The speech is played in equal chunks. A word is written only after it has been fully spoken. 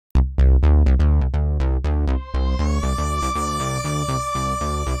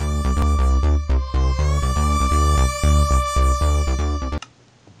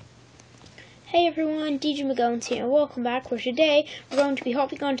everyone, DJ Minigames here, and welcome back, where today we're going to be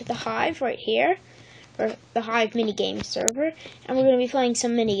hopping onto the Hive right here, or the Hive Minigames server, and we're going to be playing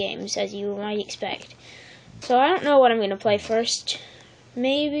some minigames, as you might expect. So I don't know what I'm going to play first.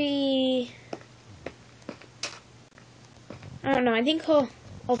 Maybe... I don't know, I think I'll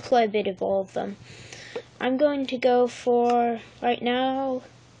play a bit of all of them. I'm going to go for, right now,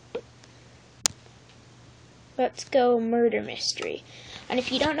 let's go Murder Mystery. And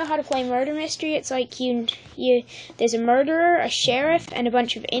if you don't know how to play Murder Mystery, it's like there's a murderer, a sheriff, and a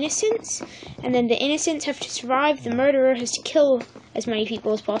bunch of innocents. And then the innocents have to survive, the murderer has to kill as many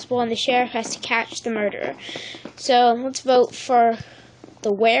people as possible, and the sheriff has to catch the murderer. So let's vote for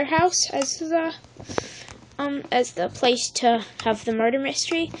the warehouse as the place to have the Murder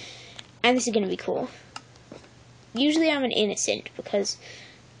Mystery. And this is going to be cool. Usually I'm an innocent, because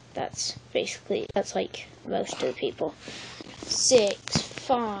that's like most of the people. 6,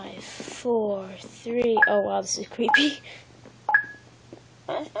 5, 4, 3. Oh wow, this is creepy.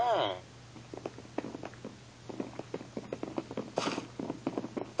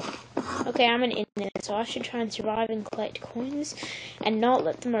 Okay, I'm an innocent, so I should try and survive and collect coins and not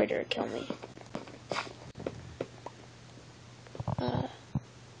let the murderer kill me.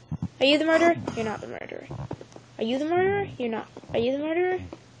 Are you the murderer? You're not the murderer. Are you the murderer? You're not. Are you the murderer?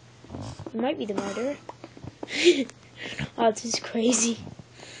 You might be the murderer. Oh, this is crazy.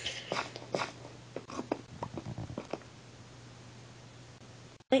 I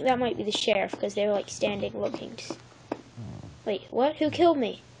think that might be the sheriff, because they're like standing looking. Wait, what? Who killed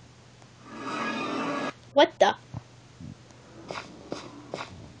me? What the?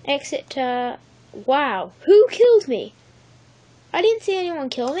 Exit, wow. Who killed me? I didn't see anyone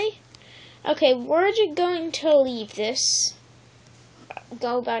kill me. Okay, we're just going to leave this.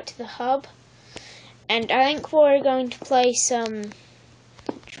 Go back to the hub. And I think we're going to play some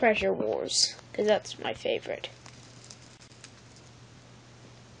Treasure Wars, because that's my favorite.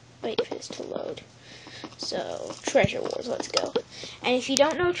 Wait for this to load. So, Treasure Wars, let's go. And if you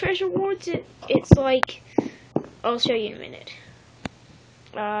don't know Treasure Wars, it's like, I'll show you in a minute.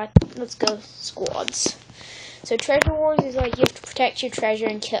 Let's go squads. So Treasure Wars is like you have to protect your treasure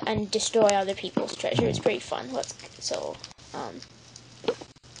and destroy other people's treasure. It's pretty fun. I'm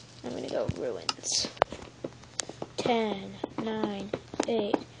gonna go ruins. 10, 9,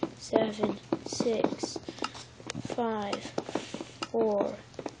 8, 7, 6, 5, 4.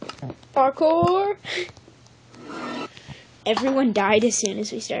 Parkour! Everyone died as soon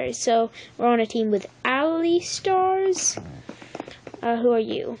as we started. So we're on a team with Alley Stars. Who are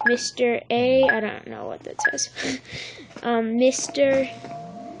you? Mr. A? I don't know what that says. Mr.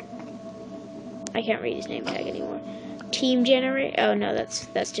 I can't read his name tag anymore. Team generator. Oh no, that's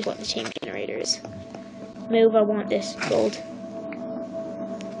just what the team generator is. Move, I want this gold.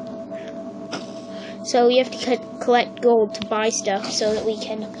 So we have to collect gold to buy stuff so that we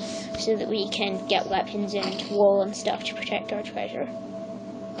can get weapons and wool and stuff to protect our treasure.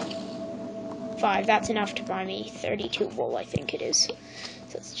 5, that's enough to buy me 32 wool, I think it is.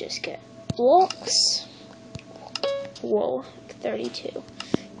 So let's just get blocks. Wool, 32.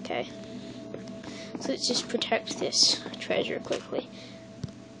 Okay. So let's just protect this treasure quickly.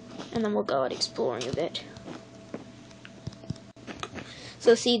 And then we'll go out exploring a bit.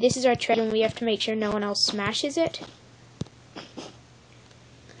 So see, this is our treasure, and we have to make sure no one else smashes it.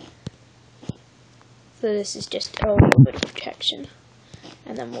 So this is just a little bit of protection.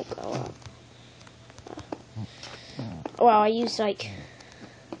 And then we'll go up. Wow, I used like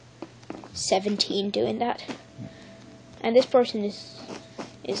 17 doing that. And this person is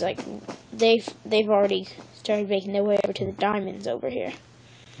like they've already started making their way over to the diamonds over here.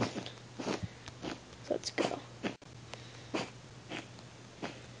 Let's go.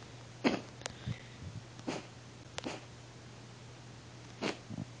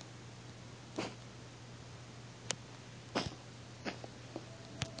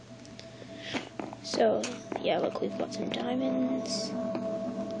 So, yeah, look, we've got some diamonds.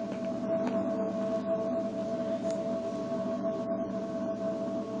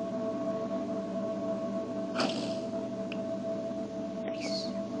 Nice.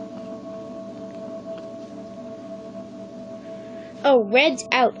 Oh, red's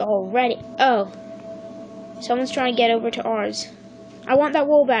out already. Oh. Someone's trying to get over to ours. I want that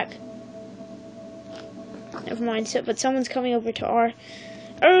wool back. Never mind, but someone's coming over to our...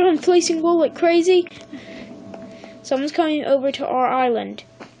 Oh, I'm placing wool like crazy. Someone's coming over to our island.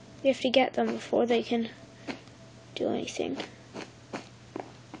 We have to get them before they can do anything.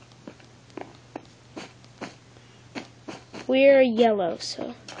 We're yellow,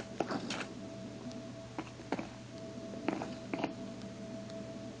 so...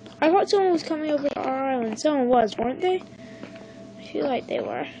 I thought someone was coming over to our and someone was, weren't they? I feel like they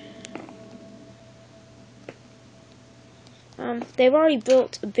were. They've already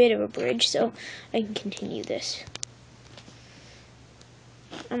built a bit of a bridge, so I can continue this.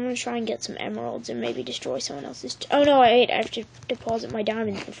 I'm gonna try and get some emeralds and maybe destroy someone else's. Oh no, I have to deposit my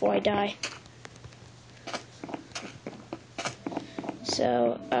diamonds before I die.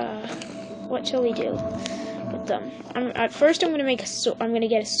 So, what shall we do with them? At first, I'm gonna make I'm gonna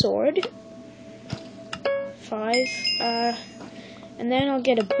get a sword. 5. And then I'll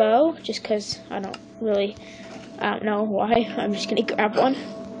get a bow, just because I don't know why. I'm just gonna grab one.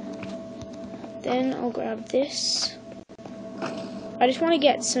 Then I'll grab this. I just want to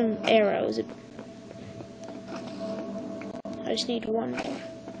get some arrows. I just need one more.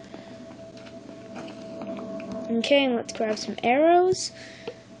 Okay, and let's grab some arrows.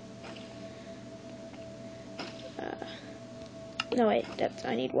 No wait,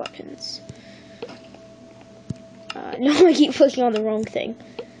 I need weapons. No, I keep clicking on the wrong thing.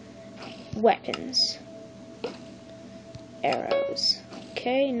 Weapons. Arrows.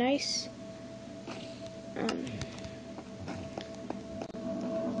 Okay, nice.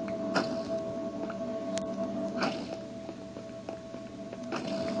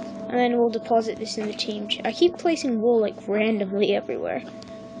 And then we'll deposit this in the team. I keep placing wool like randomly everywhere.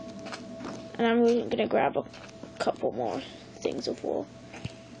 And I'm gonna grab a couple more things of wool.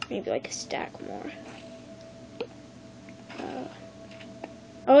 Maybe like a stack more.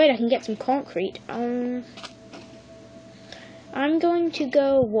 Oh wait, I can get some concrete. I'm going to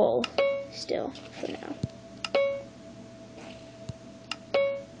go wool still for now.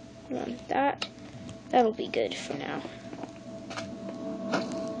 That'll be good for now.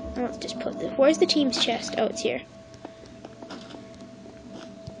 Let's just put this. Where's the team's chest? Oh, it's here.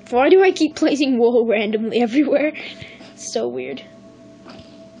 Why do I keep placing wool randomly everywhere? It's so weird.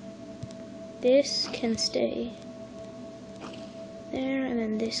 This can stay there, and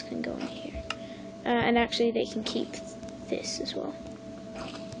then this can go in here. And actually, they can keep this as well.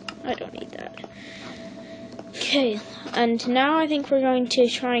 I don't need that. Okay, and now I think we're going to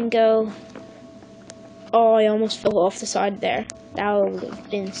try and go. Oh, I almost fell off the side there. That would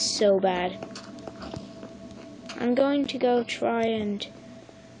have been so bad. I'm going to go try and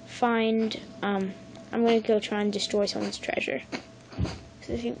find. I'm going to go try and destroy someone's treasure.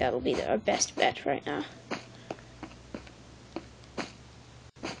 So I think that'll be our best bet right now.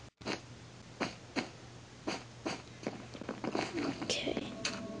 Okay.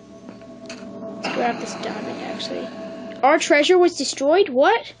 Let's grab this diamond, actually. Our treasure was destroyed?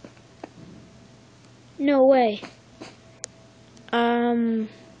 What? No way.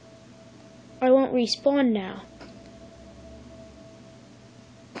 I won't respawn now.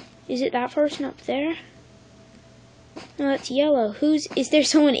 Is it that person up there? No, that's yellow. Is there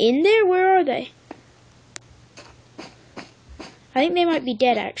someone in there? Where are they? I think they might be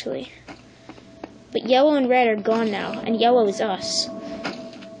dead, actually. But yellow and red are gone now, and yellow is us.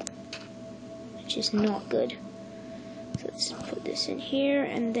 Which is not good. So let's put this in here,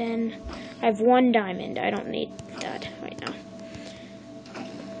 and then I have 1 diamond. I don't need that right now.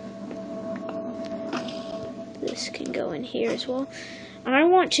 This can go in here as well. I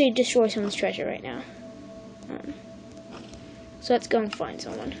want to destroy someone's treasure right now. So let's go and find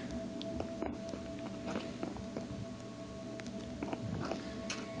someone.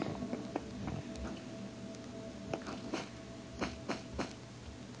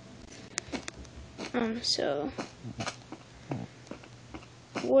 So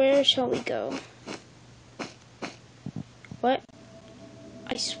where shall we go? What?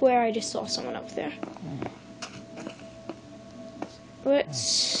 I swear I just saw someone up there.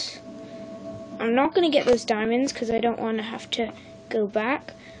 I'm not going to get those diamonds because I don't want to have to go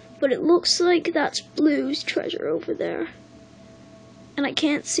back. But it looks like that's Blue's treasure over there. And I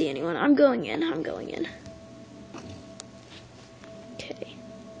can't see anyone. I'm going in. Okay.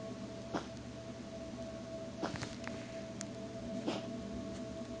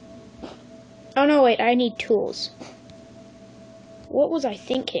 Oh no, wait, I need tools. What was I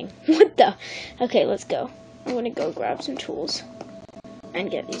thinking? What the? Okay, let's go. I'm going to go grab some tools. And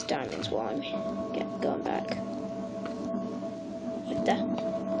get these diamonds while I'm going back. What the?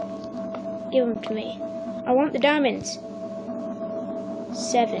 Give them to me. I want the diamonds.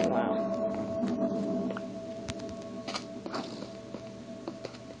 7, wow.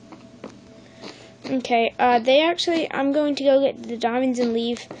 Okay, I'm going to go get the diamonds and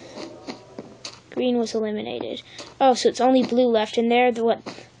leave. Green was eliminated. Oh, so it's only blue left, and they're what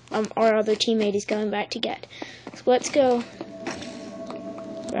our other teammate is going back to get. So let's go.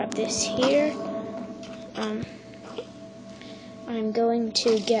 Grab this here. I'm going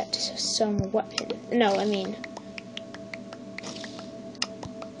to get some weapon. No, I mean...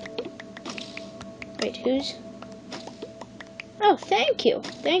 Wait, who's... Oh, thank you.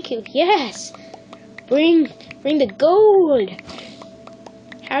 Thank you. Yes. Bring the gold.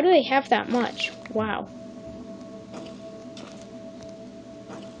 How do they have that much? Wow.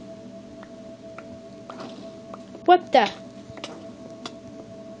 What the?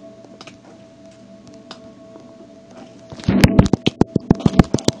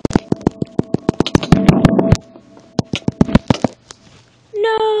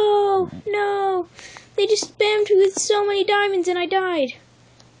 No. They just spammed me with so many diamonds and I died.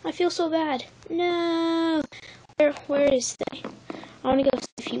 I feel so bad. No. Where is they? I want to go see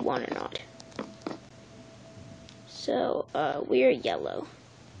if you won or not. So, we're yellow.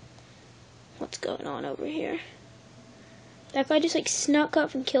 What's going on over here? That guy just like snuck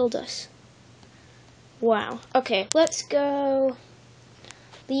up and killed us. Wow. Okay, let's go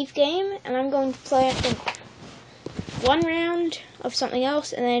leave game, and I'm going to play, I think, one round of something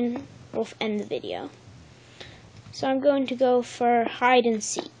else, and then we'll end the video. So I'm going to go for hide and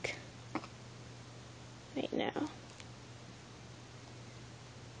seek right now.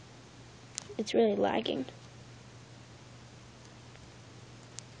 It's really lagging.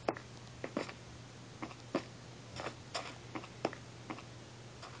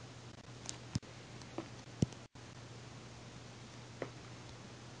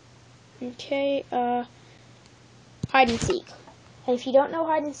 Okay, hide and seek. And if you don't know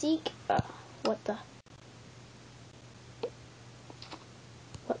hide and seek, what the?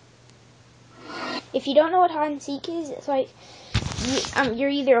 What? If you don't know what hide and seek is, it's like you're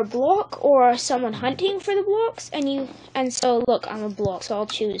either a block or someone hunting for the blocks, and so look, I'm a block, so I'll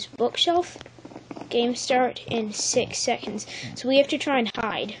choose bookshelf. Game start in 6 seconds. So we have to try and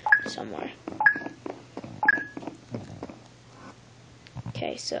hide somewhere.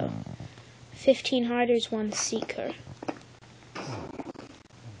 Okay, so 15 hiders, 1 seeker.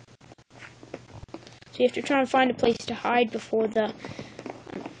 So you have to try and find a place to hide before the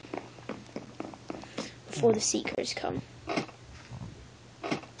seekers come.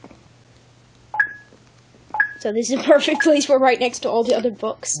 So this is a perfect place. We're right next to all the other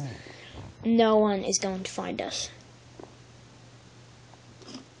books. No one is going to find us.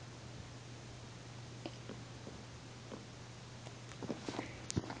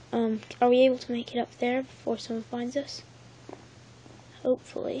 Are we able to make it up there before someone finds us?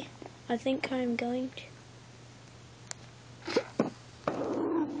 Hopefully. I think I'm going to.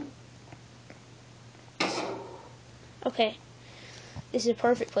 Okay. This is a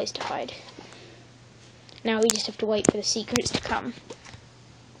perfect place to hide. Now we just have to wait for the seekers to come.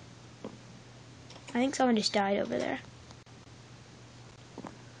 I think someone just died over there.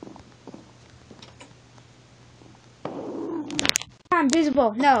 I'm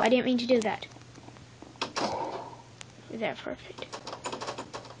visible. No, I didn't mean to do that. There, perfect.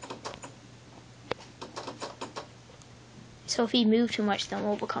 So if we move too much, then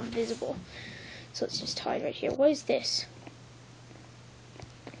we'll become visible. So let's just hide right here. What is this?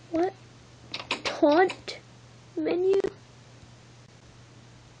 What? Taunt menu?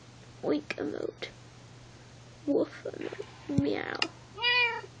 Oink emote. Woof emote. Meow.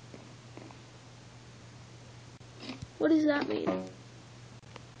 What does that mean?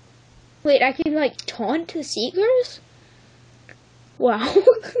 Wait, I can like taunt the seekers? Wow,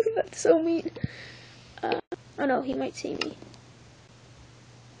 that's so mean. Oh no, he might see me.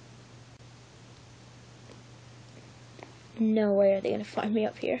 No way are they gonna find me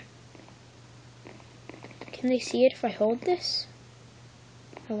up here. Can they see it if I hold this?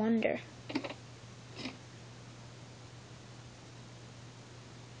 I wonder.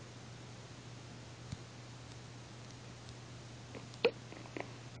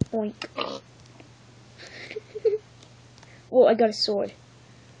 Oink. Whoa, I got a sword.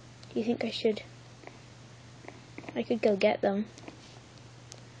 Do you think I should? I could go get them.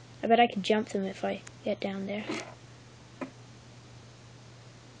 I bet I could jump them if I get down there.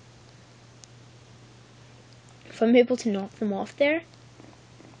 If I'm able to knock them off there,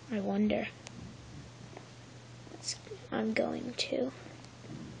 I wonder. I'm going to.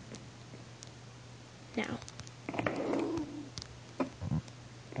 Now.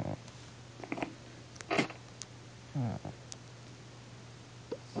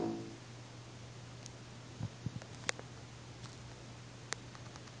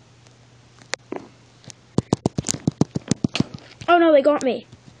 Oh no, they got me.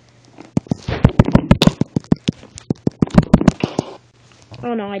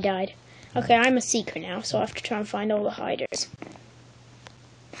 Oh no, I died. Okay, I'm a seeker now, so I have to try and find all the hiders.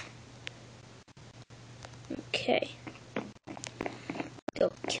 Okay.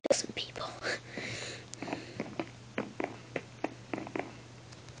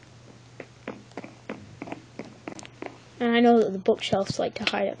 And I know that the bookshelves like to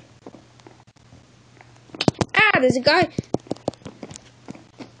hide it. Ah, there's a guy.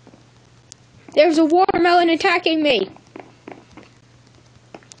 There's a watermelon attacking me.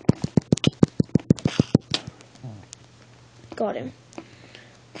 Got him.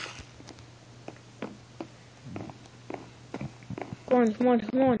 Come on, come on,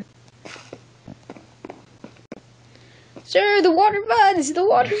 come on. Sir, the watermelons,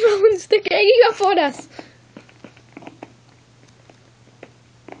 they're ganging up on us.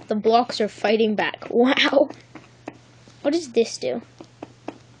 The blocks are fighting back. Wow. What does this do?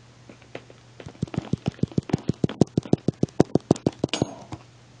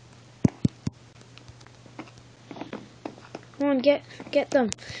 Come on, get them.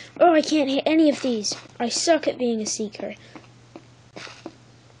 Oh, I can't hit any of these. I suck at being a seeker.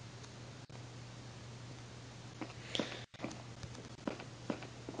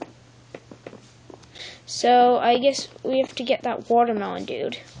 So, I guess we have to get that watermelon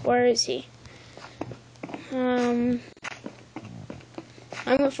dude. Where is he? I'm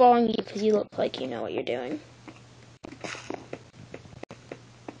following you because you look like you know what you're doing.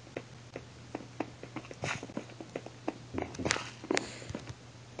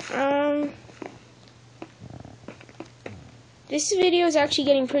 This video is actually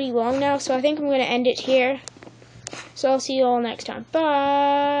getting pretty long now, so I think I'm going to end it here. So I'll see you all next time.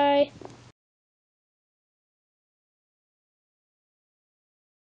 Bye!